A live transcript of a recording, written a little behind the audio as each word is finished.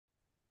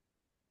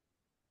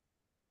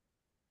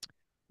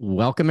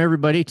Welcome,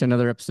 everybody, to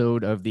another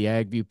episode of the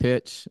AgView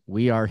Pitch.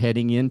 We are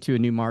heading into a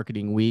new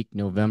marketing week,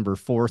 November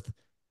 4th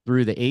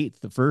through the 8th,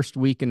 the first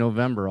week in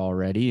November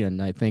already.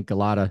 And I think a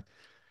lot of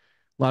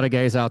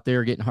guys out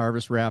there getting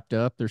harvest wrapped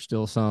up. There's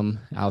still some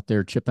out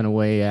there chipping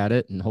away at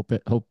it, and hope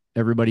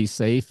everybody's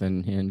safe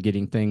and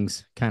getting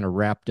things kind of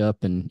wrapped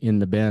up and in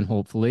the bin,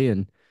 hopefully.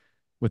 And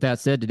with that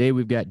said, today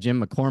we've got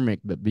Jim McCormick.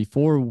 But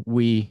before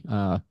we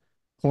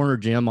corner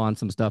Jim on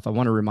some stuff, I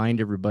want to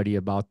remind everybody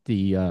about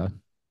the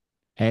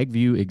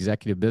AgView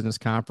Executive Business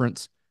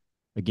Conference.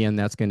 Again,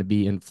 that's going to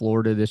be in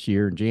Florida this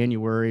year in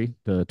January,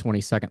 the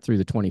 22nd through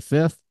the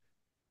 25th.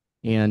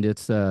 And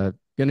it's going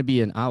to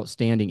be an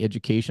outstanding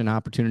education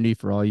opportunity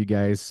for all you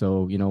guys.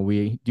 So,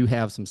 we do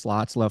have some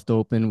slots left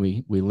open.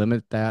 We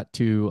limit that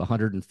to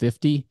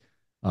 150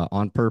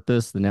 on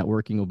purpose. The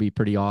networking will be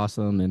pretty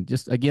awesome. And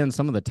just, again,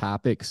 some of the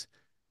topics,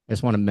 I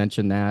just want to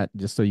mention that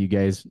just so you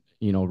guys,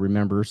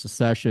 remember: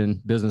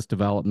 succession, business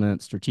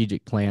development,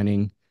 strategic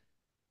planning,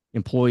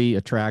 employee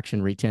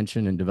attraction,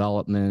 retention, and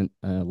development,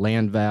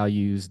 land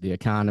values, the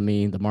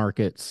economy, the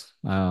markets,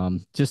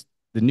 just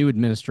the new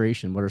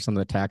administration. What are some of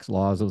the tax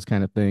laws, those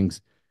kind of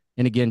things?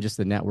 And again, just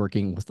the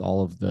networking with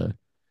all of the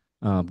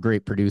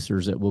great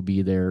producers that will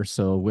be there.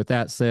 So with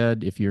that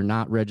said, if you're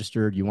not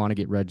registered, you want to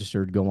get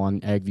registered, go on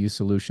AgView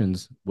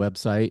Solutions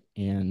website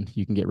and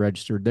you can get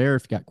registered there.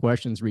 If you got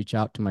questions, reach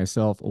out to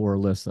myself or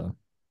Alyssa.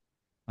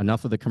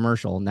 Enough of the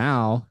commercial.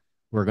 Now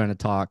we're going to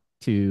talk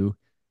to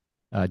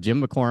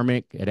Jim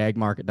McCormick at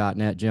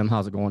agmarket.net. Jim,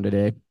 how's it going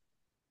today?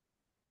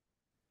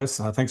 Chris,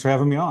 thanks for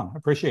having me on. I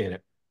appreciate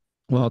it.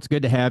 Well, it's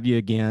good to have you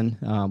again.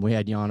 We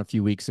had you on a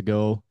few weeks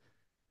ago.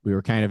 We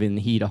were kind of in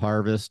the heat of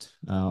harvest.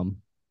 On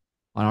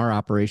our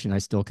operation, I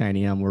still kind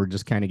of am. We're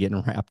just kind of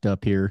getting wrapped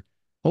up here.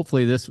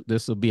 Hopefully, this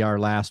will be our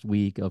last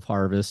week of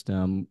harvest.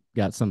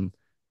 Got some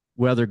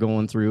weather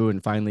going through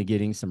and finally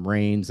getting some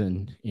rains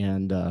and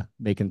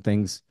making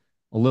things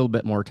a little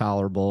bit more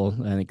tolerable.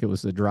 I think it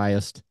was the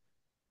driest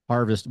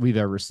harvest we've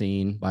ever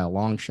seen by a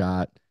long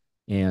shot.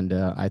 And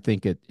I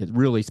think it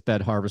really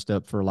sped harvest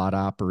up for a lot of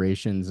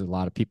operations. A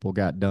lot of people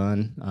got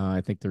done.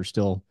 I think there's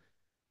still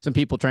some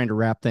people trying to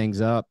wrap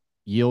things up.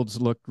 Yields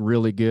look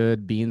really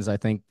good. Beans, I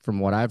think, from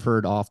what I've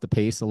heard, off the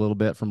pace a little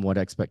bit from what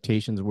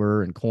expectations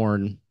were, and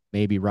corn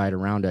maybe right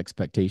around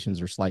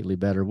expectations or slightly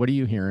better. What are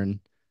you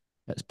hearing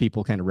as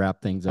people kind of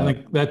wrap things I up?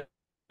 think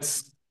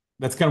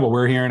that's kind of what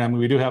we're hearing. I mean,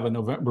 we do have a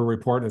November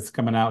report that's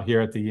coming out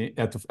here at the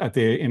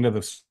end of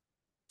the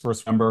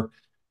first November.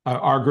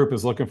 Our group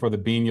is looking for the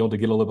bean yield to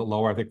get a little bit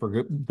lower. I think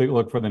they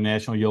look for the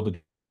national yield to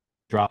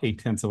drop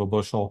 0.8 of a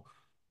bushel,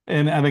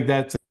 and I think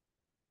that's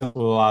a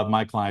lot of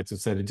my clients have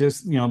said. It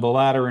just, the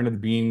latter end of the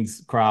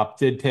beans crop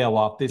did tail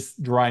off. This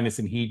dryness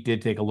and heat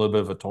did take a little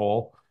bit of a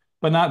toll,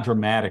 but not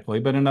dramatically,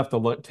 but enough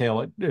to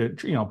tail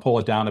it, pull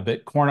it down a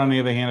bit. Corn, on the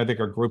other hand, I think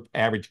our group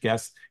average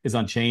guess is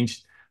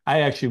unchanged.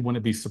 I actually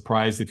wouldn't be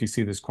surprised if you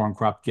see this corn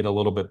crop get a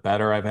little bit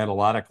better. I've had a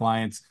lot of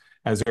clients,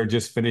 as they're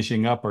just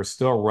finishing up, are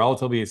still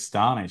relatively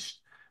astonished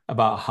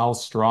about how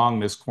strong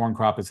this corn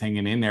crop is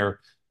hanging in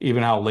there,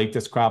 even how late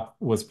this crop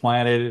was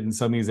planted in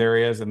some of these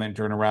areas, and then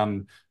turn around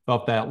and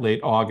felt that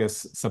late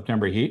August,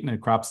 September heat, and the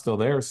crop's still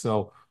there.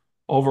 So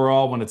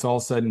overall, when it's all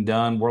said and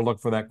done, we're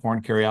looking for that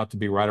corn carryout to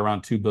be right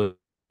around 2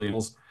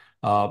 billion.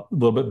 A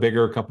little bit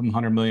bigger, a couple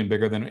hundred million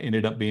bigger than it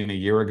ended up being a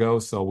year ago.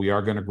 So we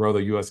are going to grow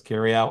the U.S.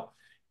 carryout.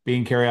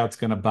 Bean carryout's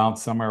going to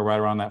bounce somewhere right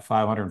around that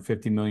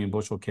 550 million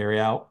bushel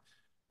carryout.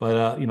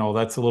 But,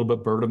 that's a little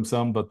bit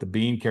burdensome. But the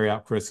bean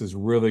carryout, Chris, is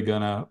really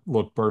going to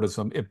look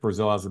burdensome if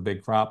Brazil has a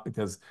big crop,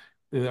 because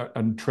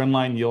a trend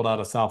line yield out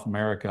of South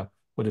America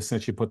would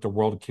essentially put the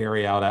world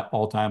carryout at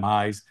all-time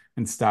highs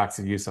and stocks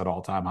of use at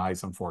all-time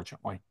highs,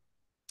 unfortunately.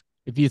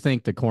 If you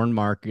think the corn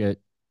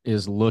market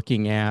is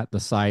looking at the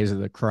size of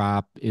the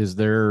crop, is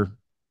there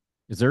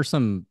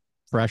some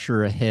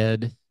pressure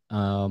ahead?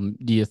 Do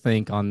you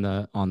think on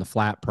the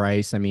flat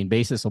price? I mean,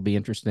 basis will be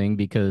interesting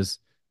because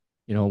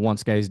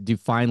once guys do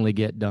finally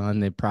get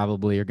done, they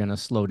probably are going to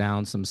slow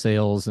down some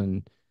sales.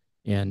 And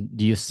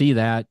do you see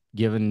that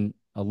given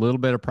a little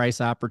bit of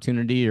price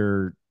opportunity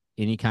or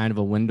any kind of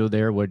a window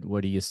there? What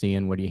are you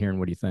seeing? What are you hearing?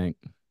 What do you think?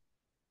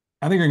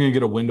 I think you're going to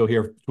get a window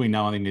here between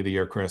now and the end of the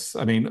year, Chris.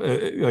 I mean,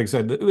 like I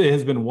said, it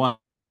has been one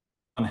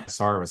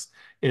harvest.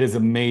 It is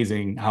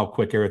amazing how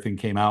quick everything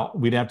came out.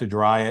 We'd have to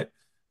dry it.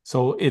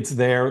 So it's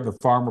there. The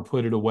farmer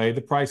put it away.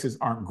 The prices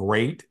aren't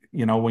great,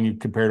 when you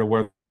compare to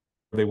where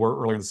they were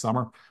earlier in the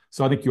summer.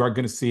 So I think you are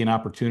going to see an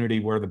opportunity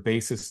where the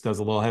basis does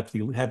a little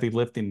heavy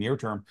lifting near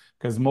term,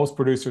 because most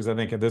producers, I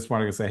think, at this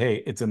point are going to say,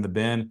 hey, it's in the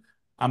bin.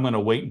 I'm going to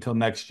wait until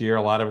next year.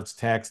 A lot of it's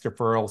tax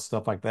deferral,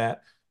 stuff like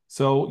that.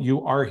 So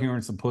you are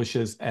hearing some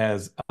pushes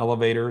as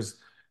elevators,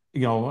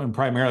 and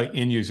primarily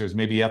end users,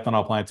 maybe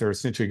ethanol plants, are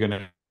essentially going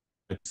to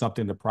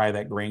something to pry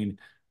that grain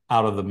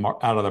out of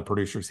the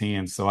producer's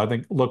hands. So I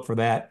think look for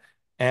that.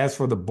 As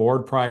for the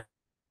board price,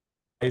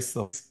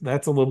 so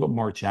that's a little bit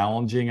more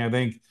challenging. I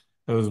think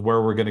is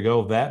where we're going to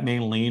go. That may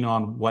lean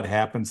on what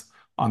happens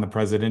on the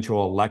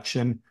presidential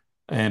election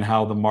and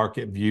how the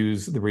market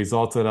views the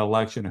results of that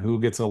election, who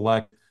gets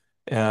elected.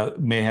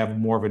 may have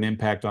more of an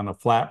impact on the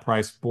flat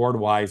price board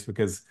wise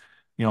because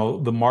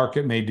the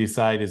market may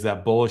decide is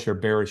that bullish or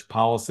bearish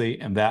policy,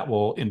 and that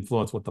will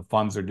influence what the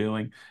funds are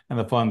doing. And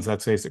the funds,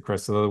 let's face it,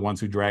 Chris, are the ones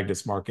who drag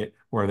this market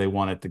where they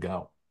want it to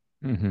go.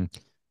 Mm-hmm.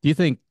 Do you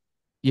think,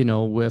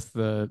 with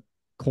the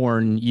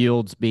corn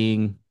yields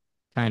being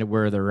kind of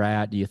where they're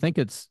at, do you think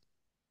it's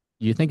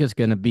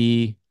going to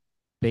be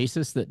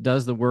basis that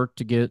does the work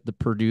to get the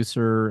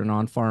producer an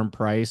on-farm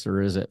price,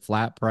 or is it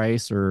flat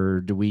price,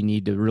 or do we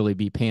need to really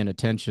be paying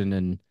attention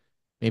and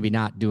maybe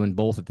not doing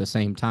both at the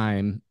same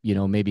time?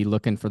 Maybe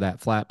looking for that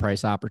flat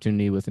price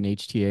opportunity with an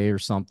HTA or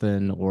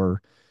something,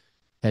 or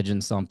hedging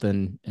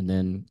something and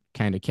then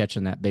kind of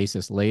catching that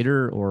basis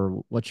later,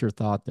 or what's your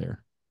thought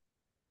there?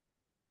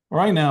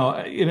 Right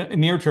now,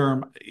 near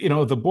term,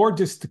 the board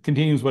just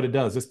continues what it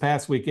does. This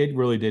past week, it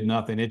really did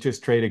nothing. It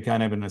just traded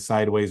kind of in a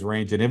sideways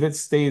range. And if it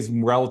stays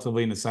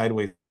relatively in a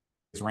sideways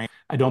range,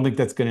 I don't think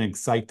that's going to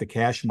excite the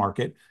cash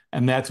market.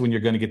 And that's when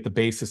you're going to get the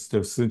basis to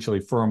essentially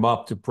firm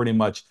up to pretty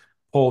much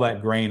pull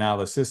that grain out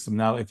of the system.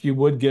 Now, if you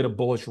would get a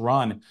bullish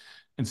run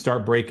and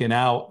start breaking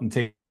out and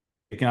taking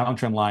out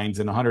trend lines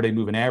and 100-day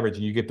moving average,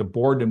 and you get the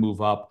board to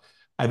move up,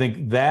 I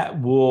think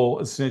that will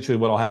essentially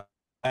what'll happen.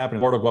 The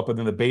board will go up, and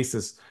then the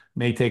basis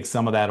may take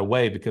some of that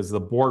away because the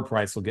board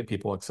price will get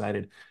people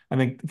excited. I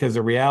think because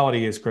the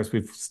reality is, Chris,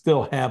 we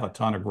still have a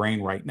ton of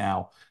grain right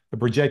now. The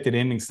projected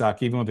ending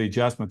stock, even with the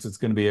adjustments, it's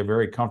going to be a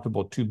very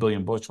comfortable 2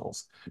 billion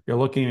bushels. You're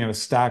looking at a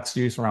stocks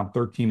use around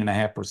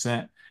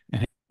 13.5%.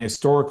 And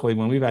historically,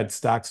 when we've had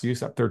stocks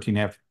use up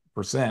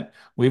 13.5%,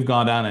 we've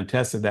gone down and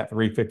tested that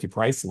 350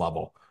 price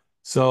level.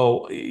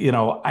 So,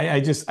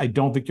 I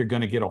don't think you're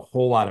going to get a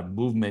whole lot of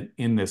movement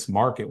in this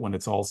market when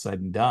it's all said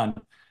and done.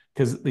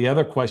 Because the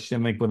other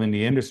question, I think, within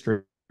the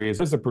industry is,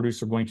 what is the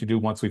producer going to do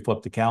once we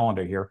flip the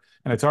calendar here?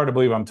 And it's hard to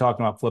believe I'm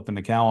talking about flipping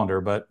the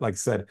calendar, but like I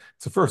said,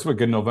 it's the first week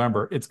in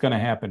November. It's going to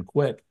happen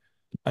quick.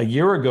 A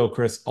year ago,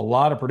 Chris, a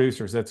lot of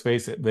producers, let's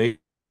face it, they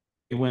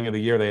went into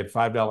the year, they had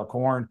 $5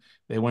 corn.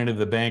 They went to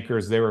the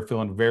bankers. They were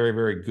feeling very,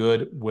 very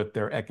good with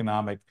their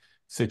economic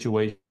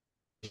situation.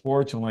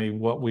 Fortunately,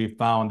 what we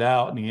found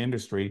out in the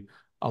industry,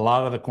 a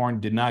lot of the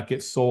corn did not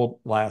get sold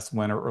last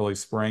winter, early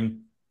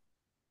spring.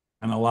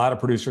 And a lot of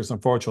producers,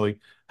 unfortunately,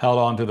 held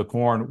on to the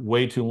corn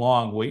way too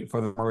long, waiting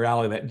for the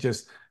reality that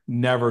just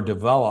never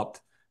developed.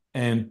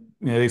 And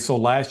they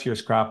sold last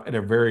year's crop at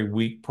a very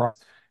weak price.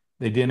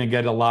 They didn't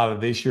get a lot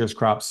of this year's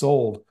crop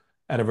sold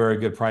at a very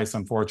good price,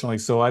 unfortunately.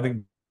 So I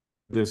think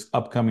this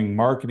upcoming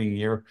marketing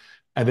year,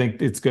 I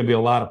think it's going to be a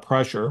lot of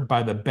pressure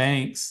by the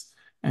banks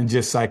and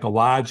just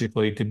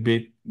psychologically to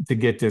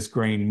get this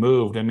grain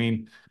moved. I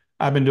mean,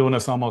 I've been doing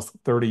this almost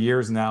 30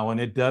 years now, and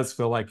it does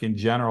feel like in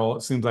general,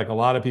 it seems like a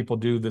lot of people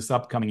do this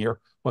upcoming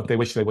year what they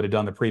wish they would have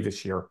done the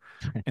previous year.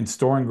 And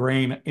storing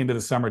grain into the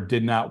summer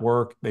did not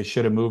work. They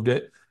should have moved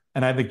it.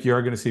 And I think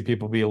you're going to see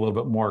people be a little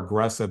bit more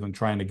aggressive in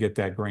trying to get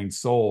that grain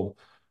sold,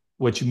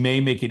 which may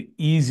make it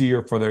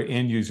easier for their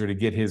end user to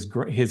get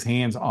his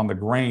hands on the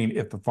grain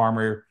if the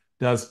farmer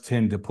does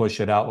tend to push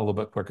it out a little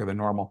bit quicker than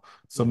normal.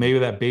 So maybe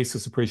that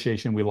basis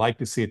appreciation we like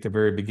to see at the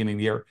very beginning of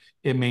the year,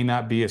 it may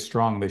not be as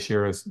strong this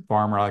year as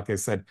farmer. Like I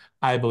said,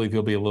 I believe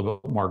he'll be a little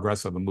bit more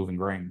aggressive in moving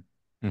grain.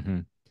 Mm-hmm.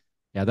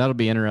 Yeah, that'll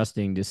be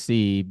interesting to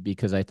see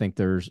because I think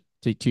to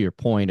your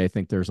point, I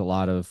think there's a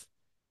lot of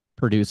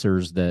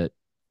producers that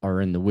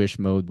are in the wish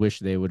mode, wish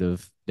they would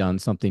have done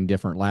something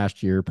different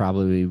last year,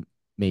 probably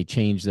may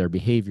change their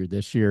behavior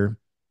this year.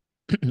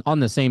 On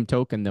the same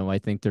token, though, I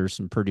think there's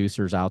some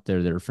producers out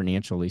there that are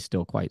financially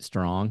still quite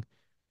strong.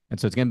 And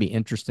so it's going to be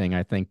interesting,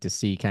 I think, to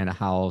see kind of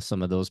how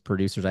some of those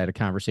producers. I had a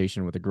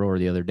conversation with a grower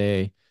the other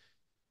day,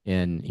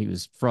 and he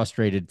was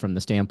frustrated from the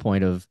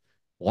standpoint of,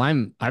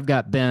 well, I've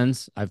got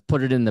bends, I've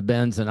put it in the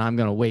bends, and I'm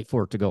going to wait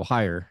for it to go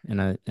higher.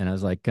 And I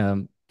was like,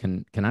 can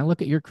I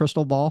look at your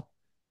crystal ball?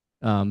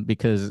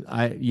 Because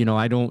I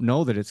don't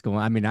know that it's going.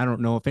 I mean, I don't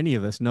know if any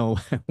of us know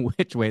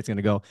which way it's going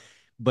to go,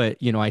 but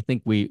I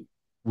think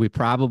we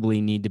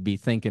probably need to be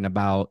thinking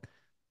about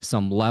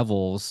some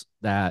levels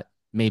that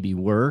maybe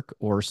work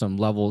or some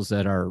levels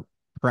that are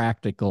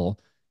practical.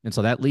 And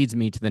so that leads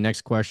me to the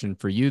next question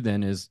for you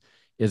then is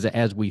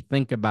as we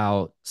think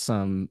about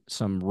some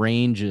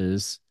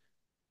ranges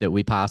that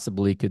we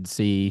possibly could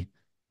see,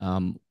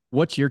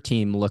 what's your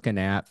team looking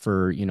at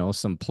for,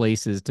 some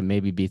places to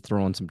maybe be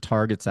throwing some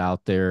targets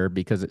out there?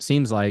 Because it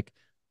seems like,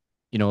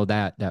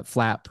 that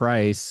flat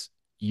price,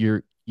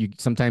 you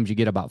sometimes you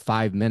get about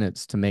 5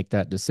 minutes to make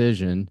that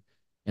decision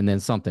and then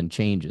something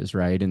changes,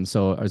 right? And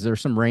so is there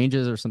some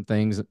ranges or some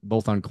things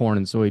both on corn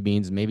and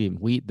soybeans, maybe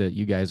wheat, that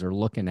you guys are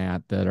looking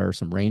at that are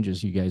some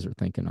ranges you guys are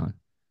thinking on?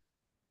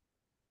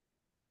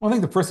 Well, I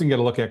think the first thing you got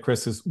to look at,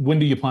 Chris, is when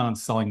do you plan on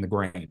selling the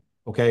grain?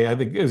 Okay. I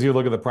think as you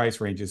look at the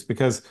price ranges,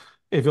 because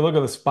if you look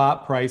at the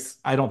spot price,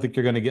 I don't think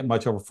you're going to get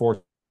much over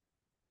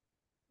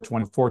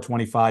 420,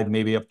 425,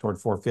 maybe up toward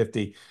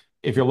 450.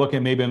 If you're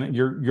looking maybe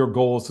your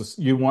goal is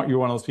you're one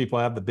of those people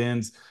who have the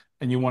bins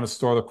and you want to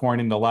store the corn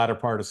in the latter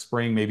part of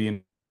spring, maybe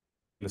in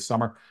the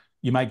summer,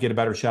 you might get a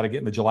better shot at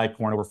getting the July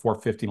corn over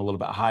 450 and a little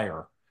bit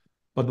higher.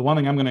 But the one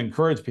thing I'm going to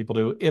encourage people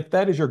to, if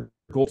that is your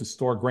goal to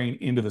store grain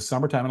into the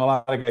summertime, and a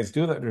lot of guys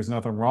do that, there's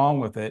nothing wrong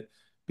with it.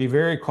 Be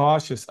very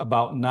cautious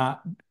about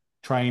not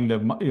trying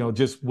to,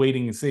 just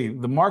waiting and see.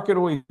 The market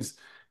always,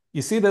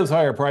 you see those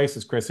higher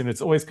prices, Chris, and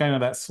it's always kind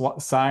of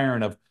that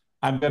siren of,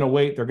 I'm going to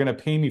wait. They're going to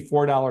pay me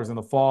 $4 in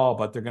the fall,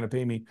 but they're going to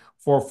pay me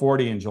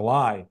 $4.40 in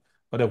July.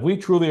 But if we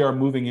truly are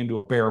moving into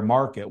a bear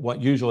market,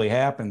 what usually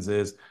happens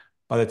is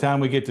by the time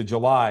we get to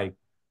July,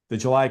 the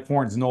July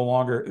corn is no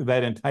longer,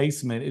 that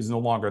enticement is no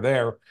longer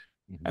there.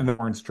 Mm-hmm. And the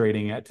corn's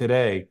trading at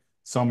today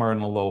somewhere in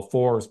the low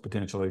fours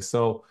potentially.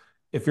 So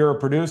if you're a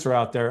producer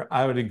out there,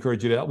 I would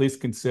encourage you to at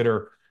least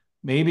consider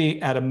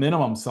maybe at a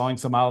minimum selling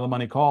some out of the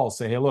money calls.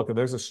 Say, hey, look, if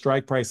there's a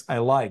strike price I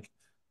like,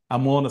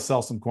 I'm willing to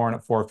sell some corn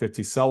at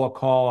 450, sell a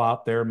call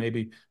out there,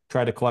 maybe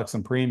try to collect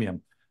some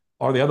premium.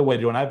 Or the other way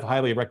to do it, and I've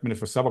highly recommended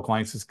for several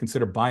clients, is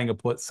consider buying a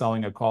put,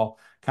 selling a call,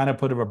 kind of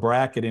put a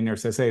bracket in there,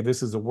 says, hey,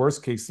 this is the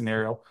worst case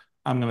scenario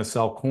I'm going to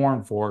sell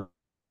corn for,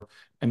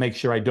 and make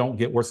sure I don't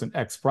get worse than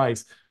X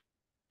price,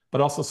 but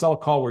also sell a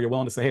call where you're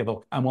willing to say, hey,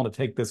 look, I'm willing to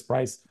take this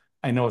price.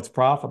 I know it's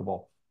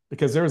profitable,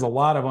 because there's a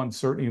lot of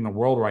uncertainty in the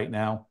world right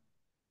now.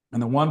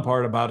 And the one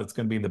part about it's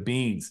going to be the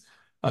beans.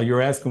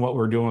 You're asking what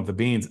we're doing with the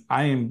beans.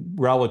 I am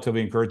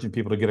relatively encouraging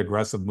people to get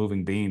aggressive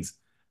moving beans.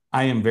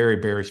 I am very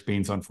bearish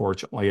beans,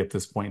 unfortunately, at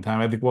this point in time.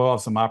 I think we'll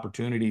have some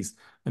opportunities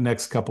the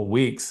next couple of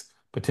weeks,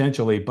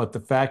 potentially. But the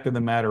fact of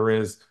the matter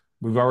is,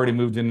 we've already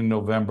moved into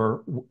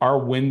November. Our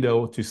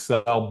window to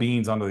sell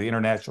beans onto the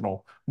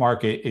international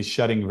market is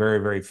shutting very,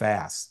 very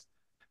fast.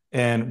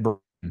 And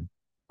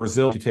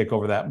Brazil to take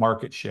over that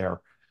market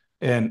share.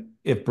 And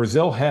if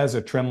Brazil has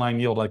a trend line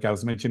yield, like I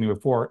was mentioning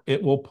before,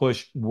 it will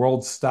push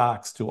world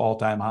stocks to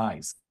all-time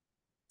highs.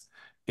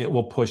 It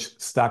will push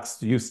stocks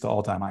to use to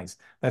all-time highs.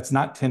 That's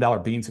not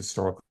 $10 beans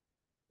historically.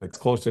 It's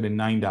closer to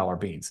 $9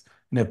 beans.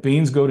 And if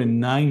beans go to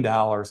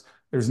 $9,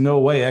 there's no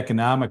way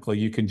economically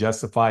you can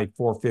justify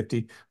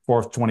 450,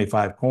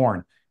 425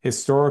 corn.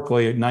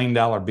 Historically, at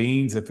 $9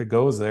 beans, if it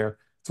goes there,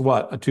 it's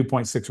what? A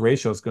 2.6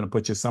 ratio is going to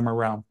put you somewhere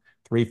around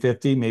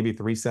 350, maybe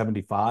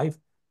 375.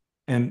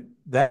 And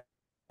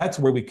that's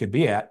where we could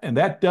be at. And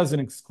that doesn't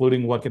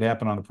excluding what could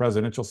happen on the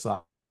presidential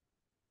side.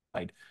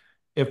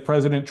 If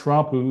President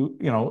Trump, who,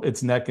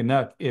 it's neck and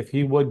neck, if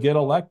he would get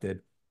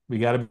elected, we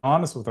got to be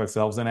honest with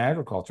ourselves in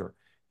agriculture.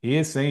 He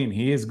is saying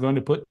he is going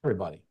to put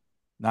everybody,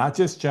 not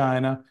just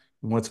China.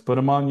 He wants to put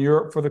them on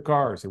Europe for the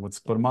cars. He wants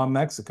to put them on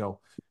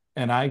Mexico.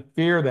 And I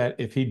fear that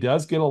if he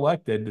does get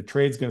elected, the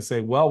trade's going to say,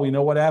 well, we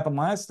know what happened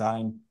last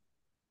time.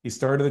 He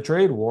started the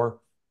trade war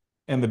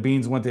and the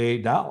beans went to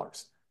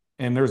 $8.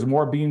 And there's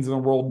more beans in the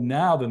world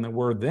now than there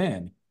were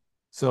then.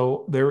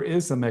 So there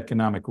is some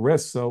economic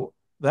risk. So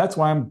that's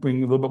why I'm being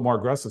a little bit more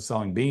aggressive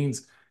selling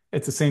beans.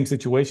 It's the same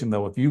situation,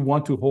 though. If you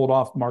want to hold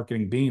off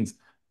marketing beans,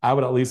 I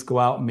would at least go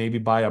out and maybe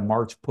buy a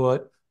March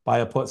put, buy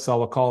a put,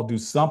 sell a call, do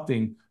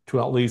something to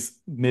at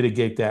least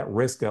mitigate that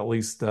risk, at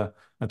least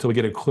until we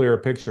get a clearer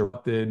picture of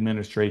what the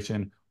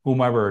administration,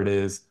 whomever it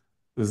is,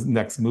 this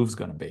next move's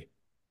going to be.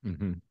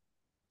 Mm-hmm.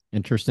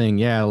 Interesting.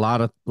 Yeah, a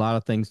lot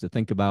of things to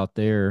think about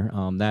there.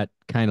 That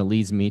kind of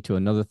leads me to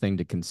another thing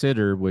to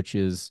consider, which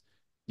is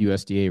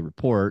USDA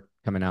report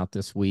coming out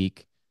this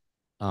week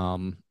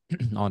on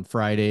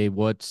Friday.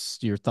 What's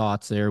your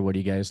thoughts there? What are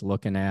you guys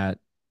looking at?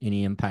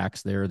 Any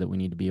impacts there that we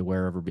need to be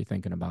aware of or be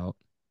thinking about?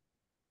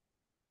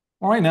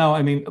 All right, now,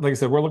 I mean, like I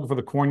said, we're looking for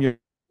the corn yield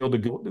to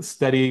go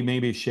steady,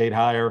 maybe a shade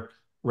higher,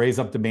 raise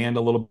up demand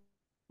a little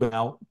bit.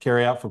 Now,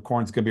 carry out for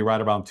corn is going to be right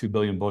around 2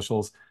 billion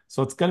bushels.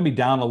 So it's going to be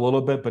down a little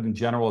bit, but in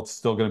general, it's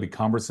still going to be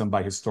cumbersome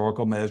by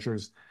historical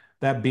measures.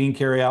 That bean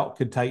carry out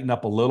could tighten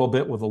up a little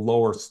bit with a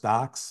lower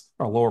stocks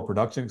or lower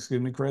production, excuse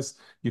me, Chris.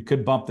 You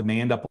could bump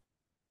demand up,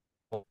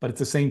 but it's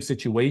the same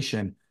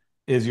situation.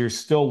 Is you're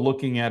still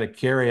looking at a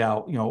carry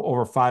out,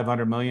 over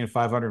 500 million,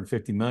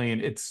 550 million.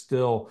 It's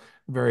still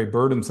very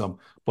burdensome.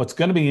 What's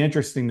going to be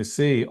interesting to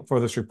see for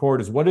this report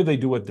is what do they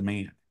do with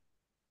demand?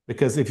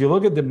 Because if you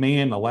look at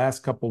demand the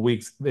last couple of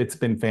weeks, it's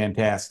been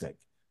fantastic.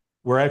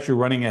 We're actually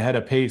running ahead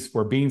of pace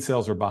where bean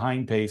sales are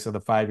behind pace of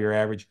the 5-year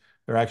average.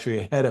 They're actually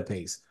ahead of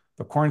pace.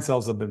 The corn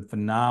sales have been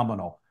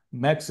phenomenal.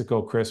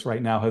 Mexico, Chris,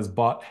 right now has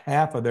bought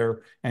half of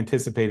their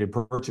anticipated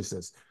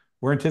purchases.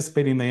 We're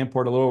anticipating they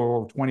import a little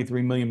over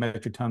 23 million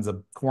metric tons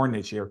of corn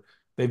this year.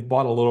 They've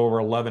bought a little over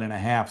 11 and a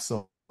half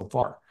so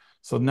far.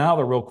 So now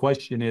the real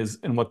question is,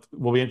 and what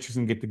will be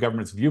interesting to get the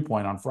government's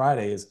viewpoint on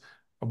Friday is,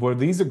 were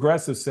these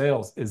aggressive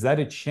sales, is that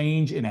a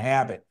change in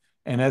habit?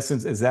 In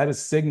essence, is that a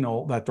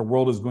signal that the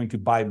world is going to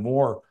buy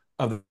more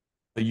of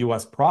the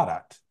U.S.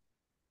 product?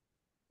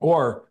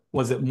 Or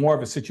was it more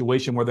of a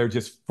situation where they're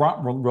just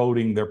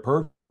front-loading their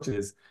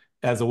purchases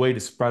as a way to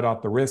spread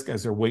out the risk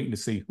as they're waiting to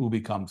see who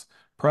becomes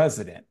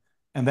president?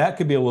 And that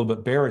could be a little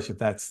bit bearish if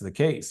that's the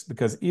case,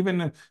 because even,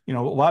 a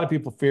lot of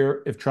people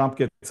fear if Trump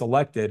gets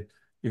elected,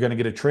 you're going to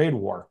get a trade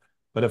war.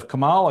 But if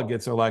Kamala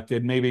gets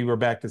elected, maybe we're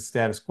back to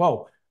status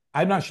quo.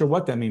 I'm not sure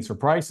what that means for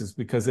prices,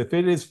 because if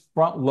it is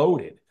front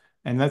loaded,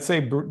 and let's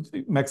say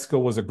Mexico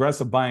was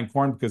aggressive buying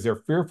corn because they're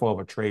fearful of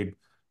a trade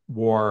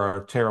war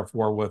or tariff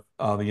war with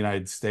the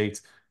United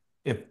States,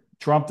 if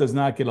Trump does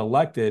not get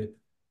elected,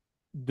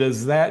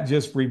 does that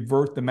just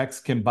revert the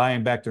Mexican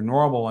buying back to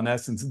normal in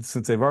essence?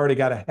 Since they've already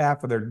got a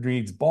half of their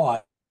needs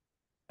bought,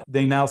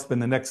 they now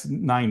spend the next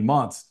 9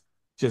 months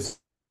just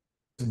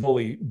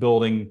fully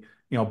building,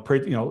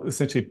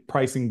 essentially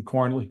pricing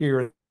corn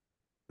here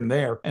and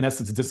there. In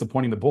essence,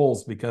 disappointing the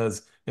bulls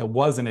because it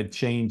wasn't a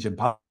change in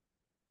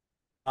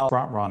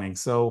front running.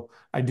 So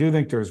I do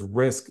think there's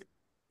risk.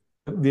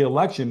 The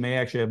election may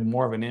actually have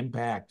more of an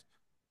impact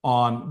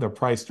on the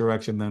price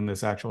direction than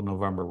this actual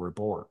November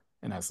report,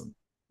 in essence.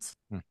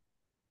 Hmm.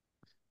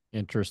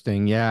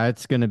 Interesting. Yeah,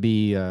 it's going to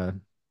be the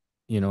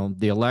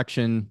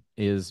election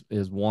is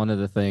one of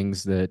the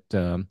things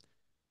that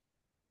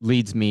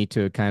leads me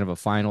to kind of a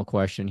final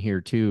question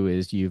here too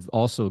is you've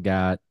also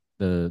got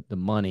the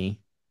money,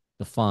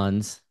 the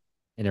funds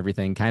and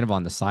everything kind of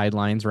on the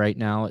sidelines right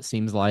now it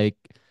seems like.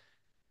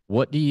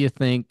 What do you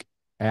think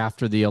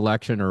after the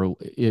election or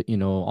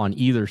on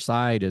either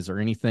side? Is there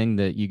anything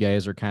that you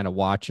guys are kind of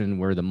watching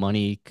where the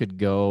money could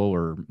go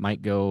or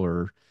might go,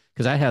 or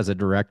because that has a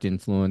direct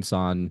influence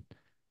on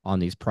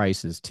these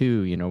prices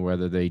too,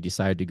 whether they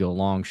decide to go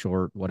long,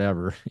 short,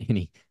 whatever.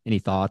 Any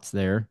thoughts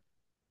there?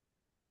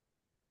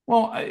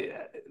 Well,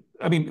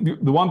 I mean,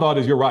 the one thought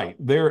is you're right.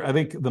 There, I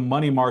think the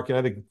money market,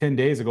 I think 10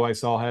 days ago I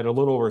saw had a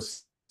little over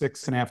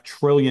 $6.5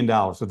 trillion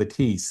with the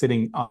T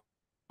sitting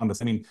on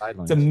this. I mean, it's an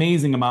Sidelines.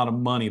 amazing amount of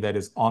money that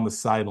is on the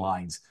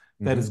sidelines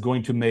that Mm-hmm. is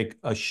going to make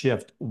a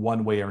shift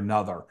one way or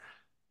another.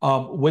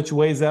 Which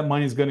ways that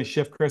money is going to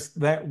shift, Chris?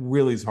 That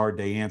really is hard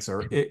to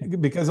answer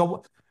because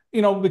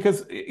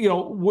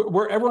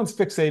where everyone's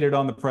fixated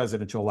on the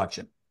presidential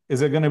election.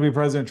 Is it going to be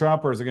President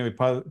Trump or is it going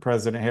to be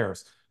President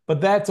Harris?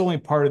 But that's only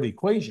part of the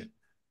equation.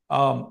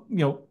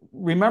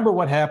 Remember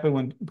what happened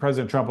when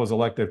President Trump was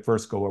elected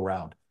first go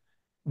around.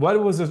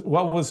 What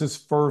was his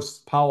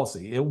first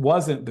policy? It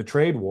wasn't the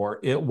trade war.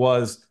 It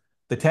was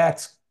the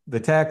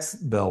tax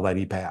bill that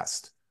he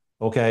passed.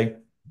 Okay.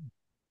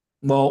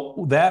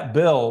 Well, that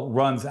bill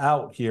runs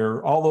out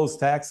here. All those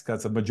tax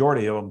cuts, a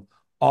majority of them,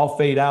 all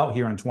fade out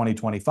here in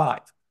 2025.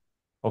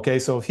 Okay,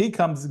 so if he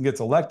comes and gets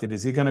elected,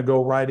 is he going to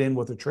go right in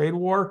with a trade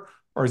war,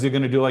 or is he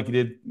going to do like he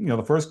did,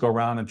 the first go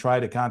around and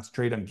try to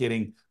concentrate on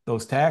getting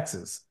those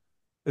taxes,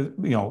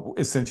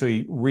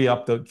 essentially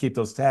re-up to keep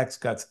those tax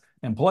cuts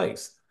in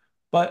place?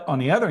 But on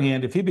the other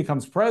hand, if he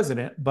becomes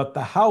president, but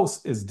the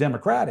House is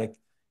Democratic,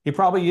 he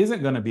probably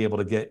isn't going to be able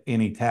to get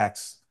any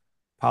tax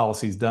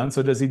policies done.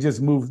 So does he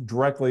just move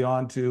directly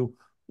on to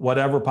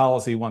whatever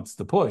policy he wants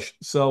to push?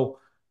 So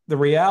the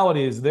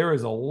reality is there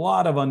is a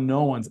lot of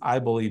unknowns, I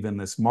believe, in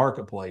this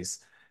marketplace.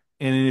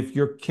 And if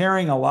you're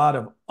carrying a lot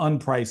of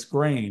unpriced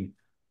grain,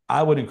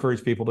 I would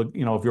encourage people to,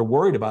 if you're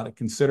worried about it,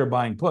 consider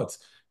buying puts.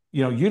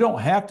 You don't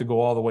have to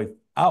go all the way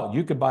out.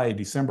 You could buy a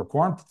December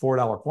corn,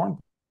 $4 corn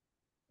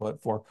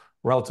put for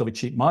relatively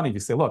cheap money. If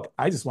you say, look,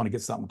 I just want to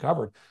get something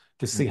covered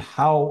to see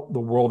how the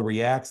world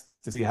reacts,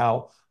 to see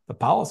how the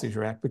policies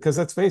react, because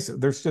let's face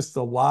it, there's just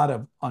a lot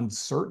of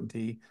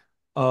uncertainty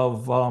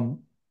of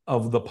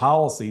the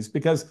policies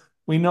because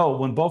we know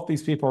when both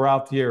these people are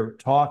out here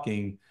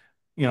talking,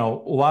 a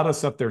lot of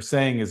stuff they're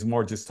saying is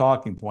more just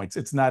talking points.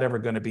 It's not ever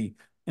going to be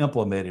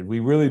implemented. We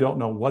really don't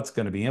know what's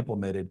going to be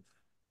implemented,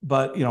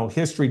 but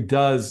history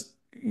does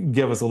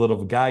give us a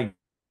little guidance.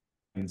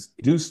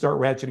 Do start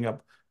ratcheting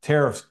up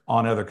tariffs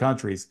on other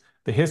countries.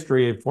 The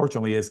history,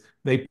 unfortunately, is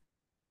they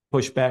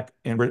push back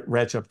and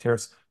ratchet up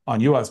tariffs on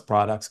U.S.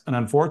 products, and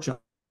unfortunately,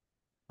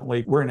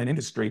 we're in an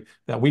industry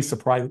that we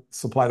supply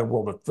the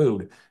world with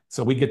food.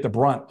 So we get the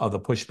brunt of the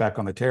pushback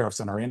on the tariffs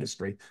in our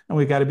industry, and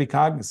we've got to be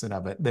cognizant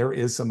of it. There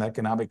is some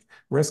economic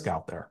risk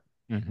out there.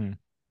 Mm-hmm.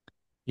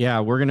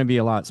 Yeah, we're going to be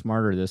a lot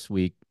smarter this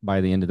week by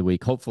the end of the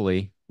week.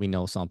 Hopefully, we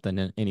know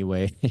something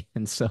anyway,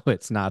 and so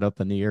it's not up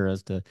in the air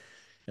as to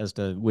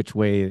which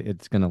way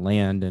it's going to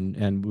land.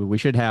 And we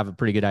should have a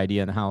pretty good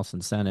idea in the House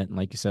and Senate. And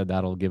like you said,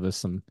 that'll give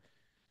us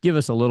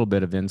a little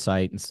bit of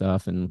insight and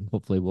stuff, and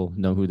hopefully we'll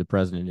know who the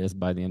president is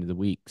by the end of the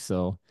week.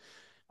 So,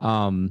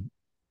 um,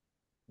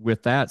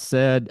 with that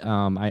said,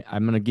 I'm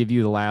going to give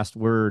you the last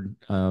word.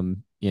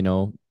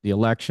 The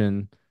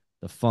election,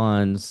 the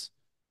funds,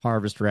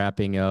 harvest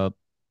wrapping up,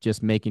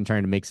 just trying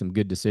to make some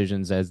good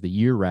decisions as the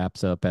year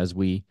wraps up, as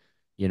we,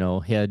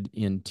 head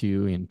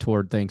into and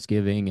toward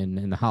Thanksgiving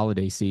and the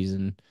holiday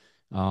season.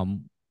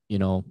 I'm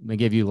going to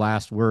give you the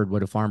last word. What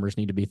do farmers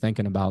need to be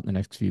thinking about in the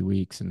next few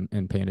weeks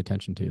and paying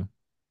attention to?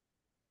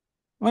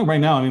 I think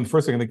right now, I mean, the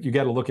first thing I think you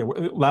got to look at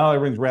now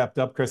everything's wrapped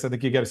up, Chris. I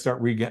think you got to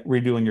start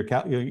redoing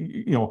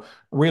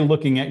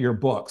re-looking at your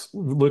books,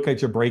 look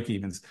at your break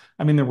evens.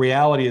 I mean, the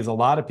reality is a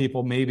lot of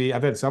people maybe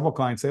I've had several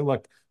clients say,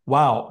 look,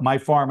 wow, my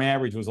farm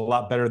average was a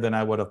lot better than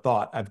I would have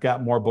thought. I've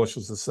got more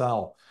bushels to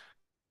sell.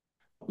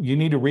 You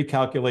need to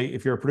recalculate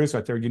if you're a producer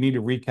out there, you need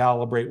to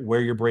recalibrate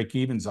where your break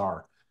evens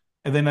are.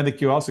 And then I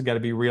think you also got to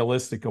be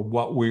realistic of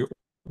what we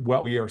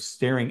are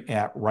staring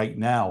at right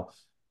now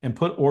and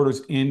put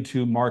orders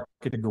into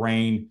market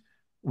grain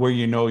where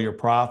you're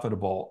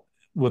profitable.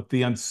 With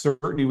the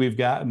uncertainty we've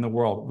got in the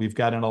world, we've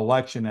got an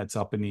election that's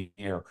up in the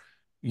air.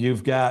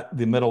 You've got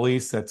the Middle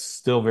East that's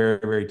still very,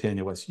 very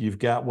tenuous. You've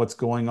got what's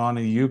going on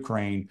in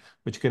Ukraine,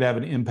 which could have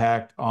an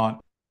impact on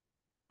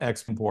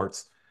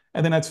exports.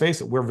 And then let's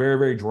face it, we're very,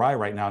 very dry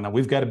right now. Now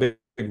we've got a big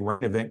rain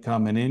event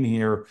coming in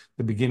here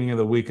the beginning of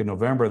the week of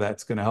November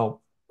that's going to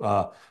help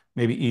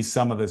maybe ease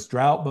some of this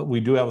drought. But we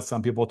do have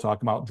some people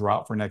talking about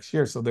drought for next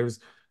year. So there's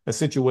a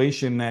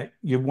situation that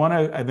you want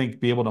to, I think,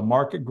 be able to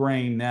market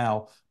grain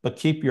now, but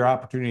keep your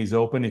opportunities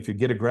open. If you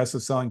get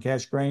aggressive selling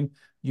cash grain,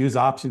 use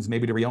options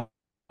maybe to re-own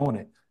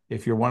it.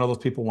 If you're one of those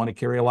people who want to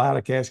carry a lot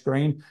of cash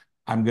grain,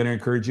 I'm going to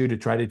encourage you to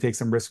try to take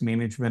some risk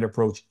management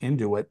approach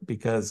into it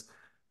because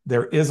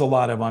there is a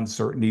lot of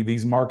uncertainty.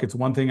 These markets,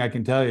 one thing I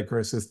can tell you,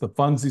 Chris, is the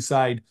funds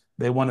decide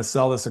they want to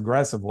sell this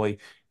aggressively.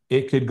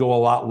 It could go a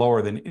lot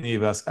lower than any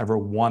of us ever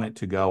want it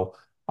to go.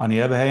 On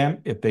the other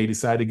hand, if they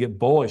decide to get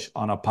bullish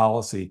on a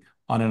policy,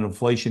 on an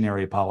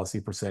inflationary policy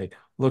per se,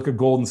 look at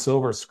gold and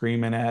silver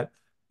screaming at,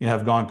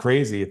 have gone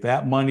crazy. If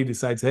that money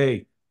decides,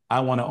 hey, I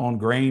want to own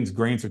grains,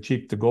 grains are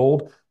cheap to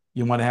gold,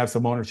 you want to have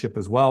some ownership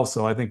as well.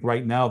 So I think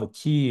right now the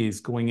key is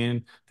going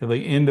in to the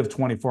end of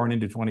 24 and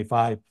into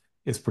 25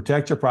 is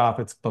protect your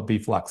profits, but be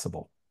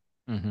flexible.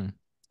 Mm-hmm.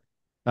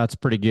 That's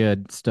pretty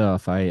good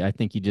stuff. I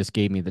think you just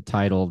gave me the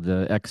title.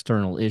 The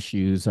external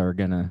issues are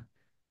going to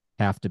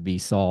have to be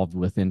solved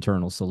with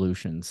internal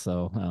solutions.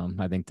 So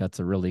I think that's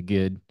a really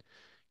good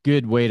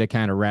way to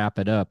kind of wrap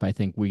it up. I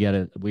think we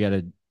gotta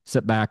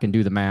sit back and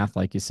do the math,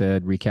 like you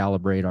said,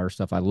 recalibrate our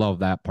stuff. I love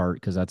that part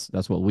because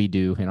that's what we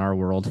do in our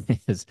world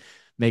is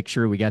make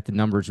sure we got the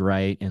numbers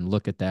right and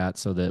look at that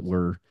so that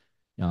we're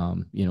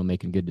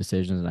making good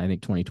decisions. And I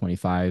think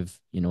 2025,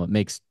 it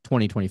makes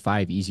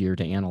 2025 easier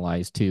to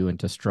analyze too and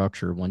to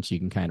structure once you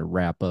can kind of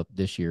wrap up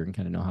this year and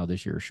kind of know how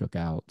this year shook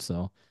out.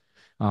 So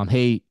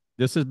hey,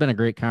 this has been a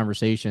great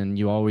conversation.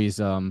 You always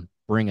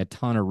bring a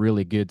ton of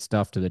really good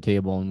stuff to the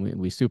table, and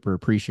we super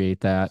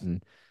appreciate that.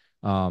 And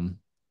um,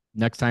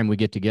 next time we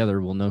get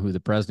together, we'll know who the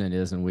president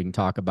is, and we can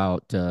talk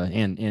about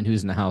and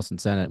who's in the House and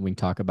Senate. And we can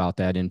talk about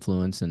that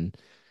influence and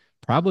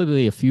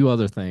probably a few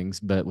other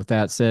things. But with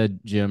that said,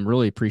 Jim,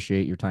 really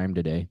appreciate your time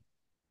today.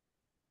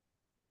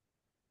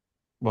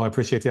 Well, I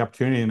appreciate the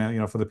opportunity,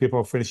 and for the people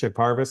who finish at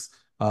harvest,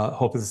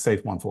 hope is a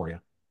safe one for you.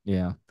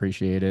 Yeah,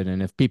 appreciate it.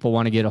 And if people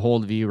want to get a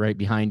hold of you right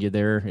behind you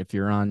there, if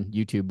you're on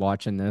YouTube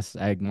watching this,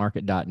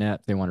 agmarket.net,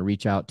 if they want to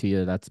reach out to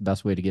you, that's the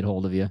best way to get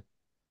hold of you.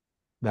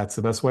 That's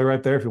the best way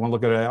right there. If you want to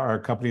look at our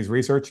company's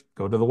research,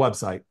 go to the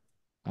website.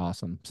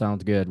 Awesome.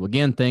 Sounds good. Well,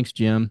 again, thanks,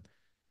 Jim.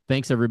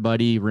 Thanks,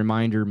 everybody.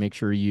 Reminder, make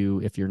sure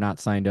if you're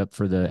not signed up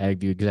for the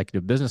AgView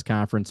Executive Business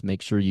Conference,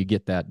 make sure you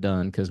get that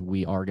done because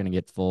we are going to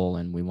get full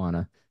and we want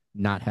to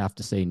not have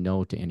to say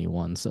no to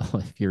anyone. So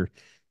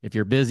if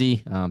you're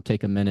busy,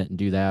 take a minute and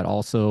do that.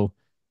 Also,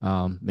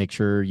 make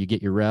sure you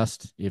get your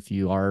rest. If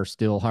you are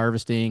still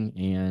harvesting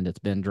and it's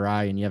been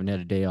dry and you haven't had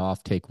a day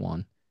off, take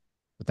one.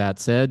 With that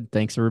said,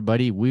 thanks,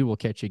 everybody. We will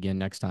catch you again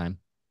next time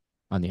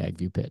on the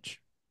AgView Pitch.